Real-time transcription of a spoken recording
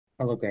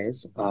Hello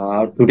guys,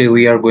 today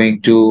we are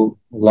going to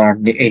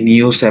learn a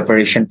new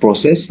separation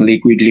process,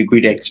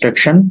 liquid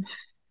extraction.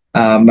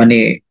 মানে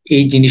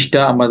এই জিনিসটা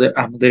আমাদের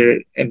আমাদের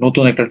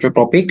নতুন একটা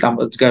টপিক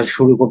আমরা আজকে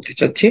শুরু করতে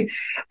চাচ্ছি।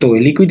 তো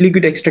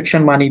লিকুইড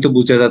এক্সট্রাকশন মানেই তো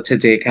বোঝা যাচ্ছে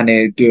যে এখানে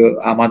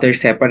আমাদের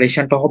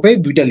সেপারেশনটা হবে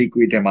দুইটা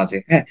লিকুইডের মাঝে,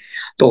 হ্যাঁ।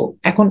 তো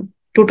এখন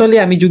টোটালি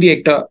আমি যদি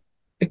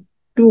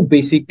একটু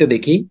বেসিকটা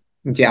দেখি,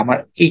 যে আমার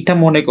এইটা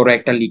মনে করো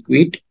একটা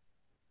লিকুইড,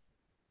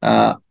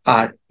 আহ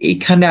আর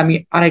এইখানে আমি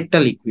আরেকটা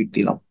লিকুইড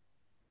দিলাম।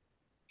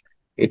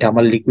 এটা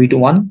আমার লিকুইড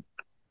ওয়ান,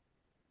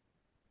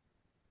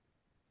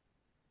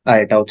 আর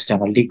এটা হচ্ছে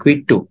আমার লিকুইড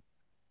টু।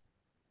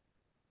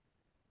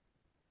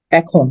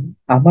 এখন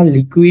আমার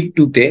লিকুইড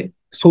টু তে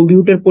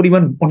সলিউটের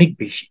পরিমাণ অনেক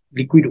বেশি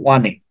লিকুইড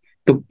ওয়ানে।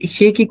 তো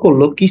সে কি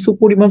করলো, কিছু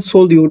পরিমাণ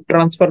সলিউট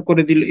ট্রান্সফার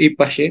করে দিল এই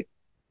পাশে,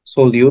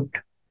 সলিউট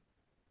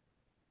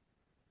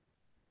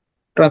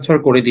ট্রান্সফার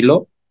করে দিল।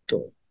 তো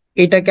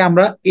এটাকে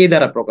আমরা এ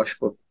দ্বারা প্রকাশ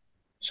করব,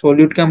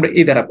 সলিউটকে আমরা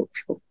এ দ্বারা প্রকাশ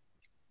করব।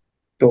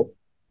 তো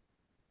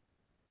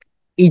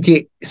এই যে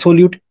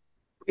সলিউট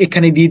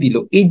এখানে দিয়ে দিল,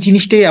 এই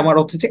জিনিসটাই আমার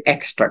হচ্ছে যে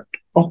এক্সট্রাক্ট।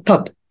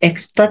 অর্থাৎ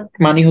এক্সট্রাক্ট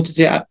মানে হচ্ছে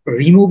যে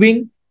removing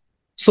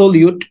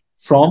solute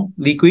from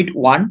liquid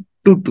one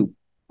two two.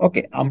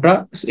 ওকে, আমরা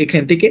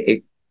এখান থেকে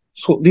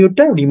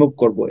সলিউটটা রিমুভ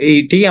করব,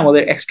 এইটাই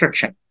আমাদের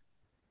এক্সট্রাকশন।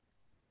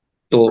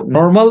 তো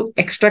নর্মাল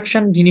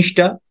এক্সট্রাকশন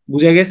জিনিসটা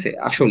বুঝা গেছে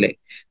আসলে।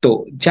 তো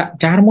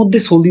যার মধ্যে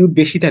সলিউট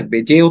বেশি থাকবে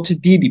যে হচ্ছে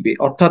দিয়ে দিবে,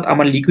 অর্থাৎ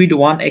আমার লিকুইড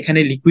ওয়ান এখানে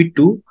লিকুইড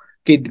টু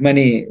কে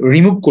মানে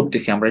রিমুভ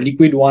করতেছি, আমরা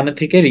লিকুইড ওয়ান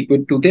থেকে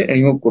লিকুইড টু তে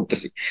রিমুভ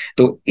করতেছি।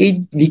 তো এই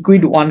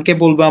লিকুইড ওয়ান কে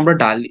বলবো আমরা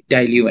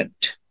ডাইলিউয়েন্ট,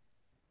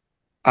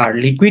 আর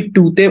লিকুইড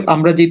টু তে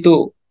আমরা যেহেতু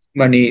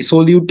মানে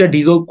সলিউটটা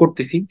ডিজলভ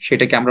করতেছি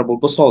সেটাকে আমরা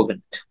বলবো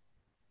সলভেন্ট।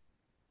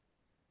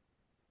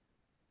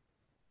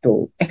 তো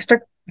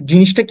এক্সট্রাক্ট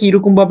জিনিসটা কি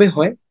রকম ভাবে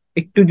হয়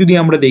একটু যদি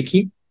আমরা দেখি,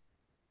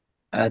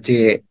 যে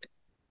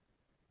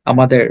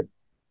আমাদের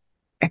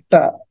একটা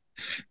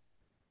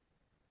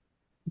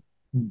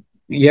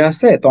ইয়ে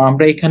আছে, তো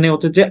আমরা এখানে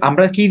হচ্ছে যে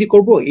আমরা কি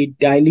করব, এই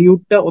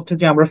ডাইলিউটটা হচ্ছে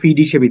যে আমরা ফিড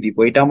হিসেবে দিব,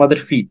 এটা আমাদের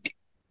ফিড।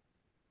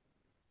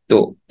 তো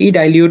এই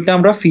ডাইলিউটটা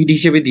আমরা ফিড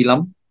হিসেবে দিলাম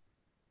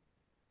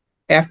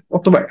এফ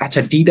অথবা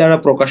আচ্ছা ডি দ্বারা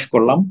প্রকাশ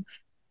করলাম।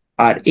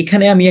 আর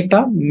এখানে আমি একটা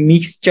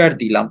মিক্সচার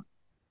দিলাম,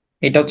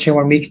 এটা হচ্ছে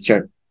আমার মিক্সচার।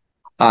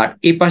 আর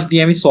এই পাশ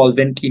দিয়ে আমি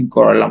সলভেন্ট ইন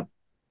করালাম,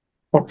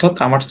 অর্থাৎ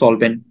আমার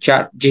সলভেন্ট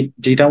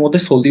যেটার মধ্যে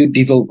সলিউট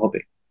ডিজলভ হবে।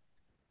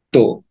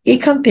 তো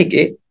এখান থেকে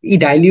এই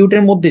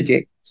ডাইলিউটের মধ্যে যে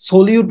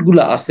সলিউট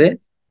গুলা আছে,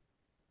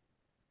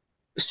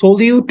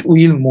 solute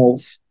will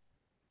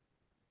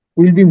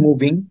be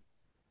moving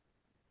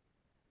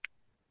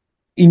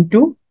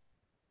into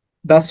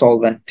the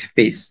solvent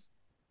phase.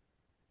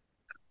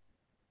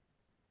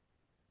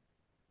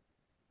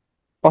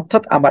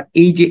 অর্থাৎ আমার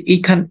এই যে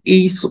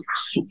এই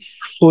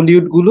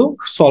সলিউট গুলো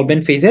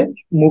সলভেন্ট ফেজে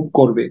মুভ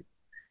করবে।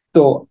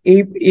 তো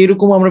এই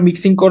এরকম আমরা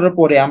মিক্সিং করার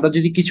পরে আমরা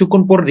যদি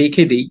কিছুক্ষণ পর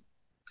রেখে দিই,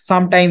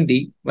 সাম টাইম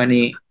দিই, মানে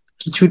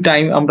কিছু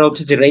টাইম আমরা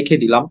হচ্ছে যে রেখে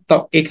দিলাম, তো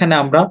এখানে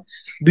আমরা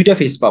দুইটা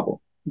ফেজ পাবো।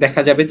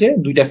 দেখা যাবে যে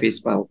দুইটা ফেজ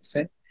পাবো,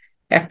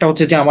 একটা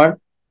হচ্ছে যে আমার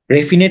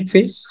রেফিনেট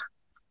ফেজ,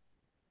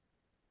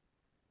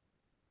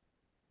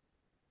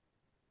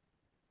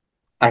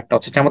 আর একটা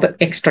হচ্ছে যে আমাদের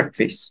এক্সট্রাক্ট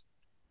ফেজ।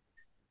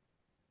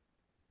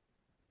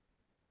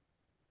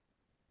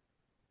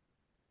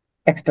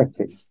 এক্সট্রাক্ট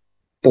ফেজ,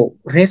 তো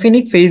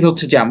রেফিনেট ফেজ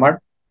হচ্ছে যে আমার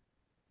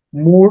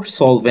মোর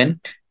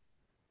সলভেন্ট,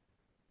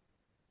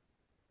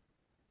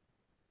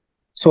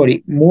 সরি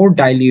মোর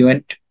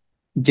ডাইলিউয়েন্ট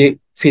যে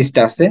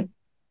ফেজটা আছে,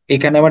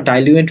 এখানে আমার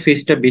ডাইলিউয়েন্ট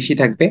ফেজটা বেশি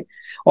থাকবে।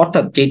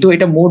 অর্থাৎ যেহেতু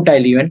এটা মোর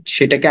ডাইলিউয়েন্ট,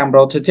 সেটাকে আমরা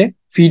হচ্ছে যে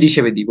ফিড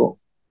হিসেবে দিব।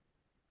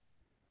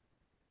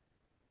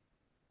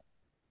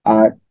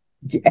 আর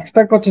যে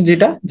এক্সট্রাক্ট হচ্ছে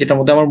যেটা যেটার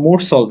মধ্যে আমার মোর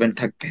সলভেন্ট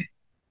থাকবে।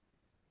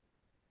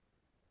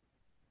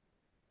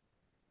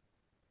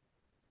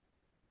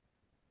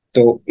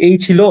 তো এই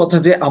ছিল হচ্ছে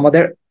যে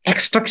আমাদের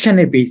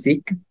এক্সট্রাকশনের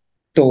বেসিক।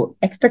 তো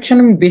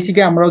এক্সট্রাকশনের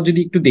বেসিকে আমরা যদি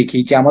একটু দেখি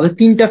যে আমাদের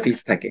তিনটা ফেজ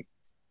থাকে,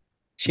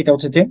 সেটা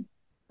হচ্ছে যে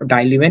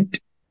ডাইলিউয়েন্ট,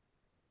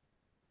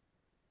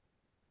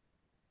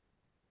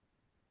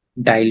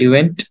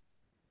 ডাইলিউয়েন্ট,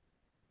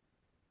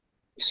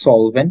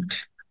 সলভেন্ট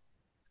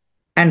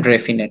অ্যান্ড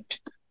রেফিনেন্ট।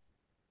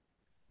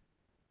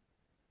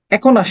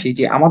 এখন আসি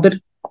যে আমাদের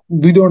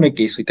দুই ধরনের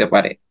কেস হইতে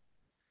পারে,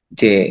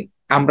 যে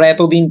আমরা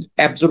এতদিন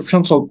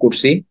অ্যাবজর্পশন সলভ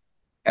করছি,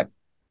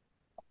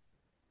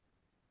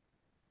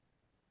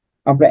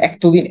 আমরা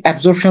এতদিন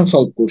অ্যাবজর্পশন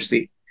সলভ করছি।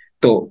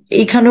 তো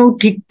এইখানেও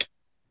ঠিক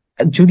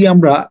যদি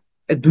আমরা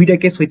দুইটা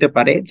কেস হইতে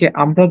পারে, যে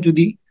আমরা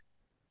যদি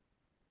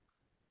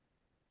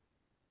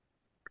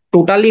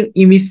টোটালি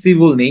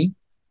ইমিসিবল নেই,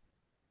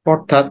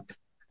 অর্থাৎ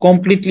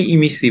কমপ্লিটলি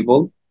ইমিসিবল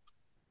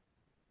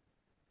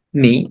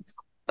নেই,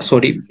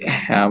 সরি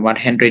আমার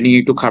হ্যান্ড রাইটিং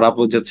একটু খারাপ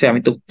হয়ে যাচ্ছে,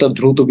 আমি তো তো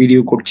দ্রুত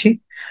ভিডিও করছি।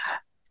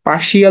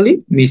 পার্শিয়ালি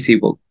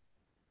মিসিবল,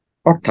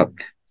 অর্থাৎ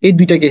এই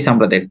দুইটা কেস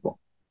আমরা দেখবো।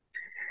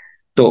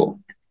 তো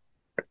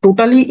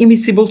টোটালি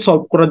ইমিসিবল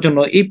সলভ করার জন্য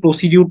এই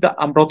প্রসিডিউরটা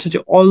আমরা হচ্ছে যে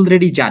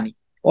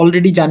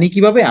অলরেডি জানি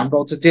কিভাবে আমরা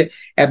হচ্ছে যে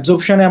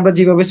অ্যাবজর্পশনে আমরা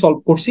যেভাবে সলভ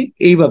করছি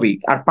এইভাবেই।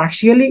 আর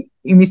পার্শিয়ালি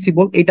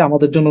ইমিসিবল এটা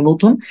আমাদের জন্য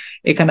নতুন,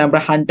 এখানে আমরা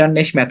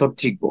হান্টারনেস মেথড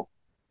শিখবো।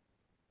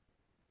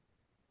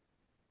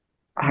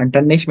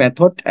 হান্টারনেস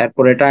মেথড,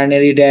 এরপরে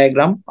টার্নারি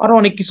ডায়াগ্রাম, আরো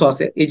অনেক কিছু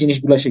আছে, এই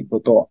জিনিসগুলো শিখবো।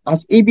 তো আজ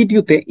এই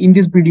ভিডিওতে, in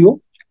this video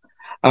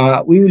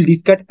we will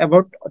discuss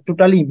about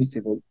totally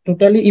ইমিসিবল।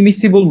 Totally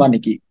ইমিসিবল মানে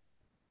কি?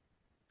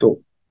 তো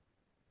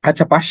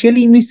আচ্ছা,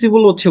 পার্শিয়ালি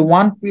ইমিসিবল হচ্ছে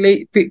ওয়ান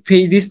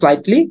ফেজ ইজ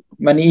স্লাইটলি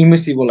মানে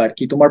ইমিসিবল আর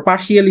কি। তোমার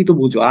পার্শিয়ালি তো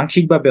বুঝো,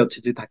 আংশিক ভাবে হচ্ছে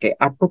যে থাকে,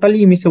 আর টোটালি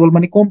ইমিসিবল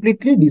মানে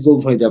কমপ্লিটলি ডিসলভ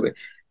হয়ে যাবে।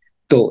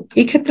 তো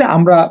এই ক্ষেত্রে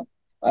আমরা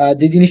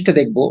যে জিনিসটা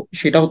দেখবো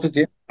সেটা হচ্ছে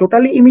যে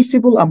টোটালি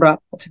ইমিসিবল আমরা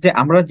হচ্ছে যে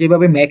আমরা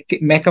যেভাবে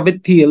মেকাবে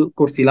থিয়েল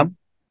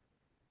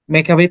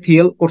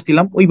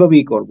করছিলাম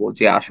ওইভাবেই করব,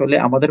 যে আসলে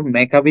আমাদের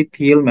মেকাবে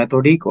থিয়েল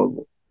মেথডেই করব।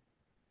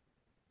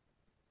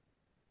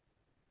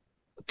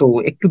 তো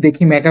একটু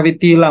দেখি মেকাবে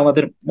থিয়েল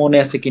আমাদের মনে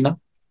আছে কিনা।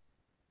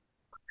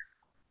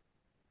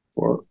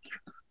 ফর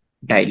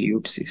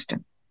ডাইলিউট সিস্টেম,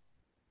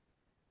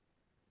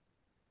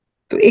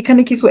 তো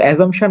এখানে কিছু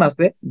অ্যাজাম্পশন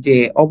আছে, যে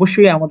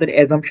অবশ্যই আমাদের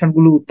অ্যাজাম্পশন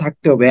গুলো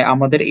থাকতে হবে।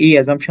 আমাদের এই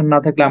অ্যাজাম্পশন না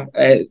থাকলে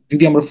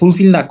যদি আমরা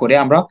ফুলফিল না করে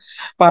আমরা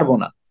পারবো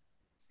না।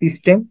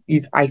 System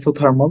is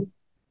isothermal,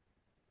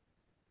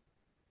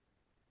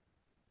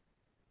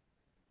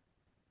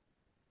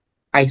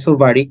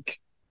 isobaric,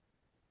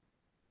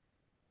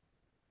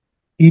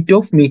 heat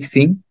of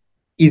mixing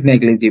is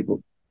negligible.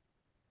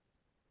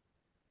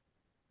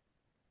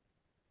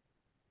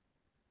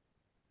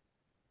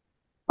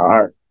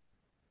 আর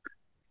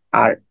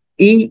আর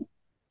এই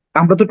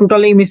আমরা তো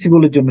টোটালি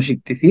ইমিসিবলের জন্য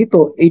শিখতেছি, তো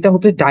এইটা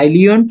হচ্ছে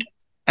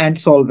and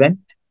solvent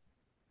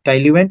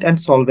ডাইলিউয়েন্ট and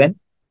solvent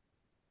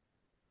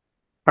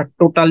R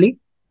totally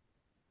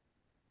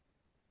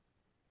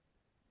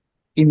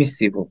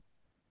ইমিসিবল,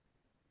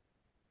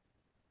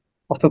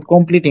 অর্থাৎ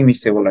কমপ্লিট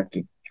ইমিসিবল আর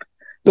কি।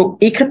 তো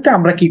এই ক্ষেত্রে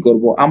আমরা কি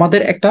করব,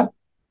 আমাদের একটা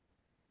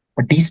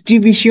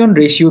ডিস্ট্রিবিউশন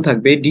রেশিও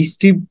থাকবে।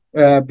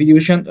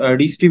 Distribution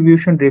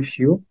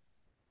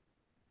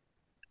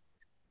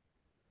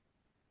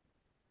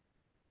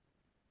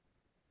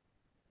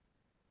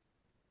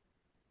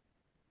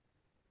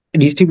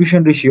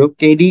ratio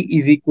KD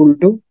is equal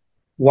to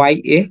Y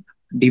A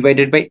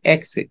divided by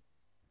x এ।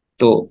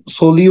 তো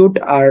সলিউট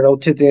আর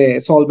হচ্ছে যে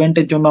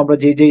সলভেন্টের জন্য আমরা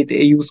যে যে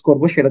ইউজ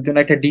করব সেটার জন্য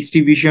একটা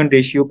ডিস্ট্রিবিউশন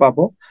রেশিও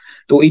পাবো।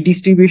 তো এই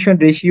ডিস্ট্রিবিউশন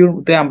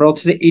রেশিওতে আমরা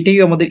হচ্ছে যে এটাই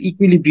আমাদের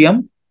ইকুইলিব্রিয়াম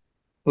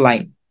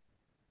লাইন।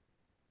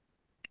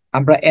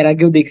 আমরা এর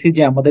আগেও দেখছি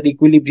যে আমাদের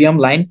ইকুইলিব্রিয়াম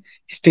লাইন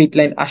স্ট্রেট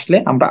লাইন আসলে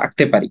আমরা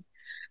আঁকতে পারি।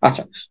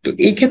 আচ্ছা, তো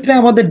এই ক্ষেত্রে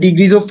আমাদের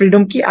ডিগ্রিজ অফ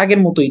ফ্রিডম কি আগের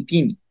মতোই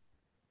 3?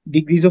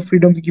 ডিগ্রিজ অফ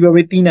ফ্রিডম কিভাবে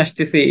 3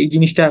 আসতেছে এই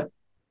জিনিসটা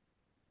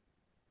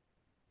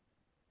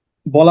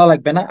বলা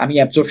লাগবে না, আমি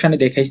অ্যাবজর্পশনে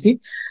দেখাইছি।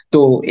 তো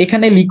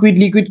এখানে লিকুইড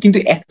লিকুইড কিন্তু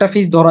একটা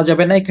ফেজ ধরা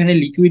যাবে না, এখানে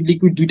লিকুইড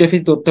লিকুইড দুইটা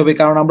ফেজ ধরতে হবে,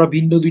 কারণ আমরা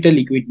ভিন্ন দুইটা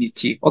লিকুইড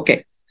নিচ্ছি। ওকে,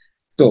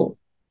 তো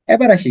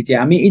এবার আসি যে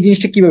আমি এই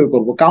জিনিসটা কিভাবে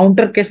করব।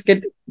 কাউন্টার ক্যাসকেড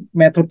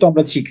মেথড তো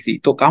আমরা শিখছি,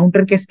 তো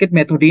কাউন্টার ক্যাসকেড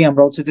মেথডই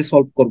আমরা হচ্ছে যে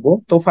সলভ করব।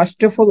 তো ফার্স্ট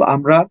অফ অল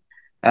আমরা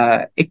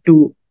একটু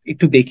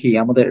একটু দেখি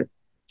আমাদের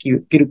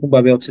কিরকম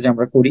ভাবে হচ্ছে যে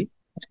আমরা করি।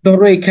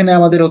 ধরো এখানে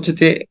আমাদের হচ্ছে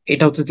যে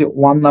এটা হচ্ছে যে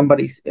ওয়ান নাম্বার,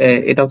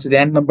 এটা হচ্ছে যে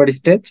এন নাম্বার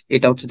স্টেজ,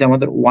 এটা হচ্ছে যে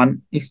আমাদের ওয়ান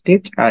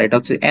স্টেজ, আর এটা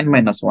হচ্ছে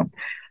n-1।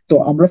 তো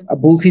আমরা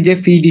বলছি যে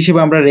ফিড হিসেবে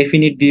আমরা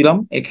রেফিনেট দিলাম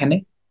এখানে,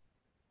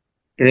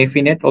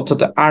 রেফিনেট অর্থাৎ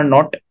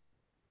R0,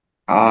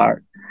 আর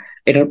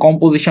এটার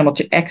কম্পোজিশন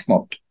হচ্ছে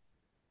X0।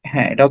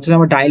 হ্যাঁ, এটা হচ্ছে যে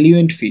আমার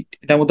ডাইলিউয়েন্ট ফিড,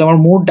 এটার মধ্যে আমার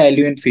মোট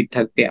ডাইলিউয়েন্ট ফিড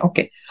থাকবে।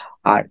 ওকে,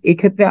 আর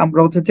এক্ষেত্রে আমরা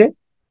হচ্ছে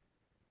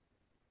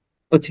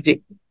যে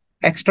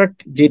এক্সট্রাক্ট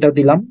যেটা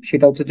দিলাম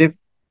সেটা হচ্ছে যে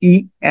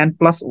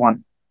EN+1,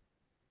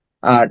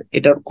 আর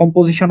এটার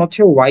কম্পোজিশন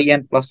হচ্ছে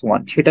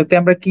YN+1। সেটাতে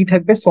আমরা কি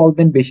থাকবে,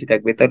 সলভেন্ট বেশি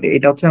থাকবে, তাহলে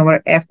এটা হচ্ছে আমার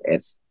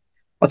FS,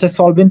 আচ্ছা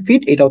সলভেন্ট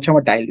ফিট, এটা হচ্ছে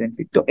আমার ডাইলুয়েন্ট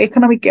ফিট। তো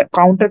এখানে আমি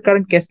কাউন্টার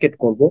কারেন্ট ক্যাসকেড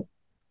করব।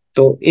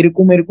 তো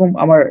এরকম এরকম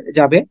আমার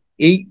যাবে,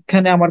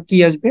 এইখানে আমার কি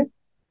আসবে,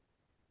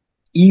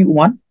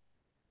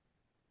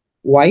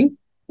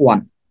 E1Y1।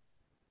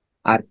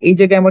 আর এই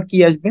জায়গায় আমার কি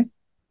আসবে,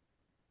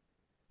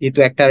 যেহেতু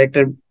একটা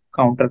আরেকটা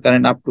counter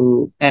current up to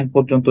N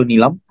পর্যন্ত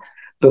নিলাম,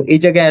 তো এই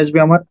জায়গায় আসবে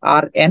আমার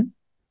RN,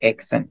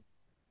 XN।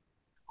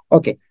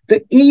 ওকে, তো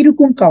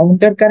এইরকম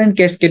কাউন্টার কারেন্ট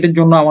ক্যাসকেডের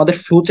জন্য আমাদের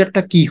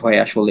ফ্লোচারটা কি হয়,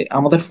 আসলে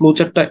আমাদের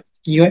ফ্লোচারটা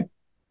কি হয়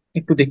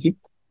একটু দেখি,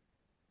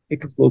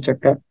 একটু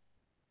ফ্লোচারটা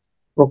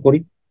করি।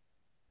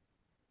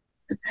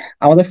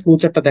 আমাদের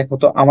ফ্লোচারটা দেখো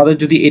তো, আমাদের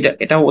যদি এটা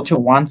এটা হচ্ছে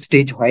ওয়ান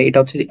স্টেজ হয়, এটা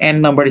হচ্ছে এন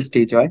নাম্বার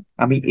স্টেজ হয়,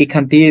 আমি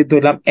এখান থেকে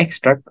ধরলাম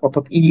এক্সট্রাক্ট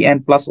অর্থাৎ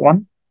EN+1,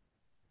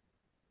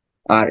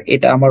 আর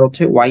এটা আমার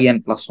হচ্ছে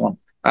YN+1,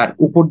 আর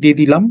উপর দিয়ে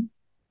দিলাম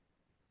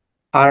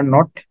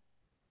R0,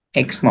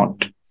 X0,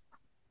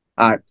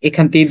 আর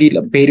এখান থেকে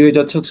দিলাম বের হয়ে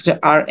যাচ্ছে হচ্ছে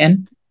RN,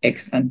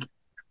 XN,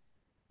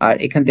 আর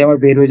এখান থেকে আমার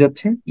বের হয়ে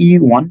যাচ্ছে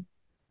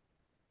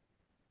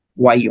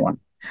E1Y1।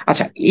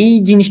 আচ্ছা, এই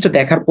জিনিসটা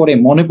দেখার পরে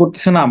মনে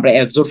পড়তেছে না আমরা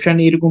অ্যাবজর্পশন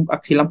এরকম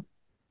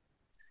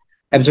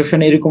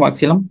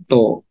আঁকছিলাম? তো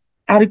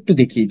আর একটু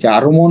দেখি যে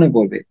আরো মনে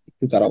পড়বে,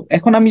 একটু দাঁড়াও।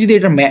 এখন আমি যদি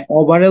এটা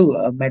ওভারঅল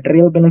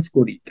ম্যাটেরিয়াল ব্যালেন্স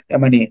করি,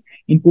 মানে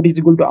input is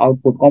equal to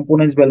output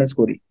components balance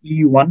করি,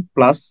 E1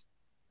 প্লাস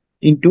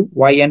ইন্টু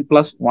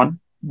YN+1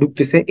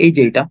 ঢুকতেছে, এই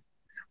যে এটা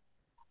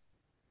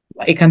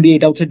এখান দিয়ে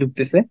এটা হচ্ছে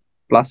ঢুকতেছে,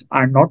 plus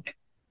R0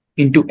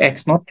 into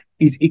X0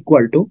 is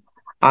equal to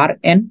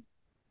RN,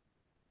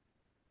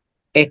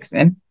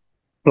 XN,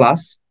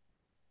 plus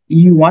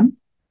E1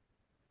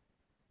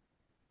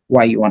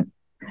 Y1।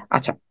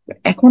 আচ্ছা,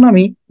 এখন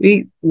আমি এই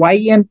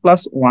yn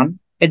প্লাস ওয়ান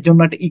এর জন্য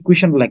একটা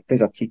ইকুয়েশন লিখতে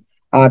যাচ্ছি।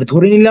 আর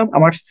ধরে নিলাম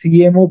আমার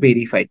সিএমও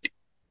ভেরিফাইড।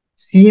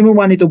 সিএমও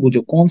মানে তো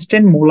বুঝো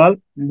কনস্ট্যান্ট মোলার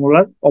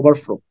মোলার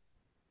ওভারফ্লো,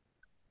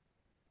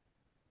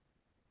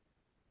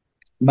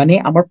 মানে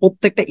আমার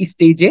প্রত্যেকটা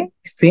স্টেজে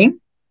সেম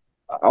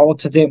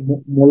হচ্ছে যে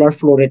মোলার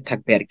ফ্লো রেট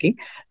থাকবে আর কি।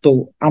 তো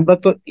আমরা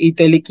তো এই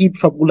তাইলে কি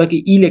সবগুলাকে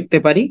ই লিখতে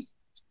পারি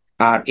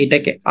আর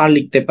এটাকে আর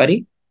লিখতে পারি।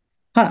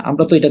 হ্যাঁ,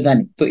 আমরা তো এটা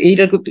জানি। তো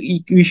এইটার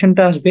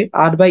ইকুয়েশনটা আসবে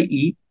আর by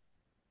E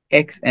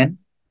x N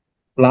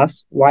plus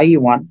Y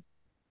one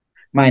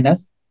minus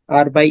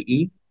R by E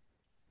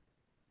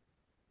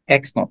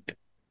x not.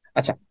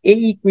 আচ্ছা, এই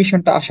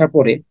ইকুয়েশনটা আসার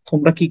পরে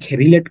তোমরা কি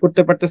রিলেট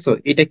করতে পারতেছো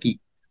এটা কি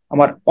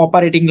আমার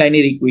অপারেটিং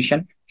লাইনের ইকুয়েশন?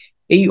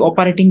 এই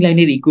অপারেটিং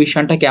লাইনের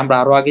ইকুয়েশনটাকে আমরা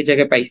আরো আগে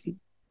জায়গায় পাইছি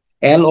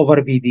এল ওভার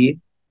ভি দিয়ে।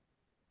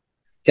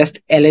 জাস্ট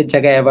এল এর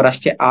জায়গায় এবার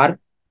আসছে আর,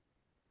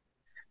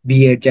 বি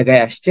এর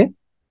জায়গায় আসছে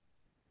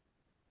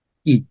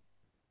ই।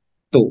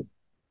 তো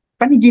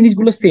মানে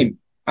জিনিসগুলো সেম।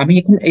 আমি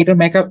এখন এটা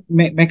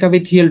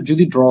ম্যাকাবেথিয়াল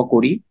যদি ড্র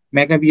করি,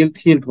 ম্যাকাবিয়াল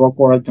ড্র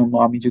করার জন্য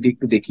আমি যদি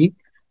একটু দেখি,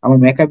 আমার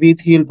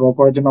ম্যাকাবিথিয়াল ড্র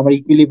করার জন্য আমার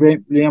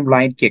ইকুইলিব্রিয়াম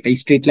লাইন কি একটা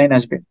স্ট্রেট লাইন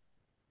আসবে?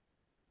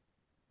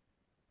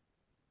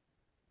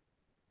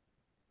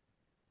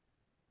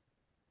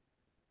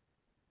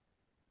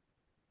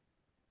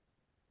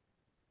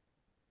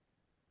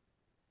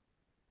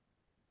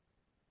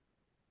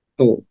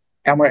 তো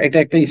আমার এটা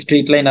একটা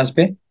স্ট্রেট লাইন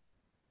আসবে।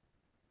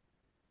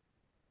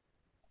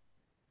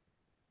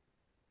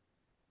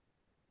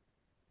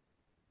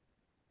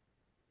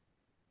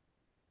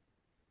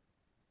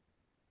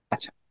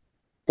 আচ্ছা,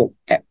 তো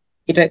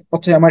এটা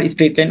হচ্ছে আমার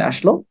স্ট্রেট লাইন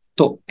আসলো।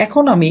 তো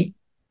এখন আমি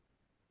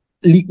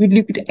লিকুইড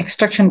লিকুইড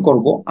এক্সট্রাকশন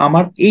করব।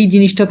 আমার এই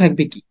জিনিসটা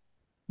থাকবে কি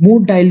মোর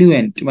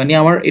ডাইলুয়েন্ট, মানে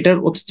আমার এটার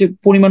হচ্ছে যে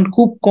পরিমাণ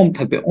খুব কম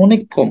থাকবে,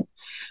 অনেক কম।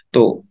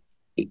 তো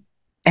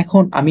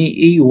এখন আমি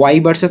এই ওয়াই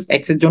ভার্সেস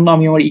এক্স এর জন্য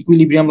আমি আমার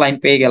ইকুইলিব্রিয়াম লাইন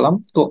পেয়ে গেলাম।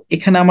 তো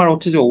এখানে আমার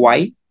হচ্ছে যে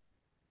ওয়াই,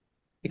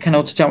 এখানে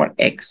হচ্ছে যে আমার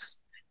এক্স।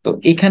 তো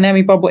এখানে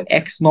আমি পাবো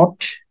এক্স নট,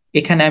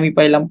 এখানে আমি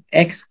পাইলাম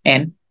এক্স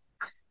এন।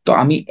 তো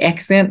আমি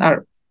এক্স এন আর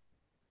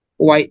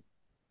ওয়াই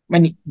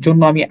মানে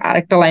জন্য আমি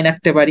আরেকটা লাইন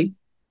আঁকতে পারি,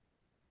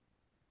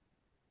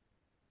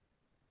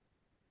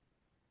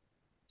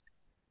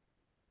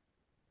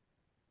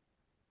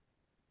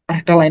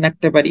 আরেকটা লাইন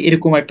আঁকতে পারি,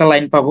 এরকম একটা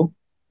লাইন পাবো।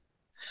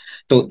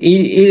 তো এই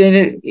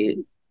লাইনের,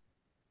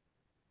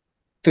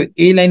 তো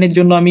এই লাইনের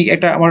জন্য আমি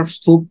এটা আমার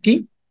স্লোপ কি,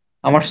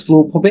 আমার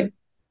স্লোপ হবে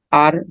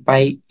আর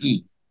বাই ই।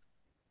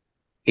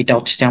 এটা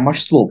হচ্ছে যে আমার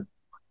স্লোপ।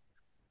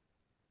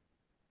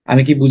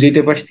 আমি কি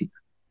বুঝাইতে পারছি?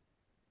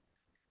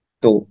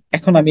 তো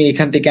এখন আমি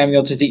এখান থেকে আমি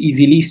হচ্ছে যে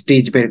ইজিলি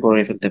স্টেজ বের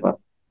করে ফেলতে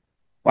পারবো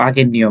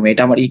আগের নিয়মে।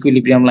 এটা আমার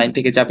ইকুইলিব্রিয়াম লাইন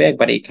থেকে যাবে,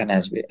 একবার এখানে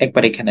আসবে,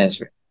 একবার এখানে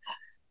আসবে।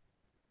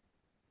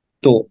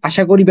 তো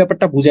আশা করি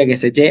ব্যাপারটা বোঝা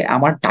গেছে যে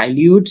আমার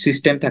ডাইলিউট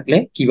সিস্টেম থাকলে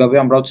কিভাবে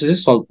আমরা হচ্ছে যে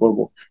সলভ করব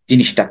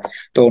জিনিসটা।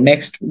 তো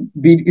নেক্সট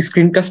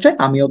স্ক্রিন কাস্টে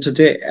আমি হচ্ছে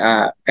যে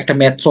একটা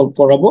ম্যাথ সলভ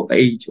করাবো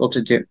এই হচ্ছে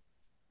যে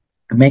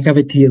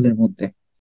মেকাবে থিওরের মধ্যে।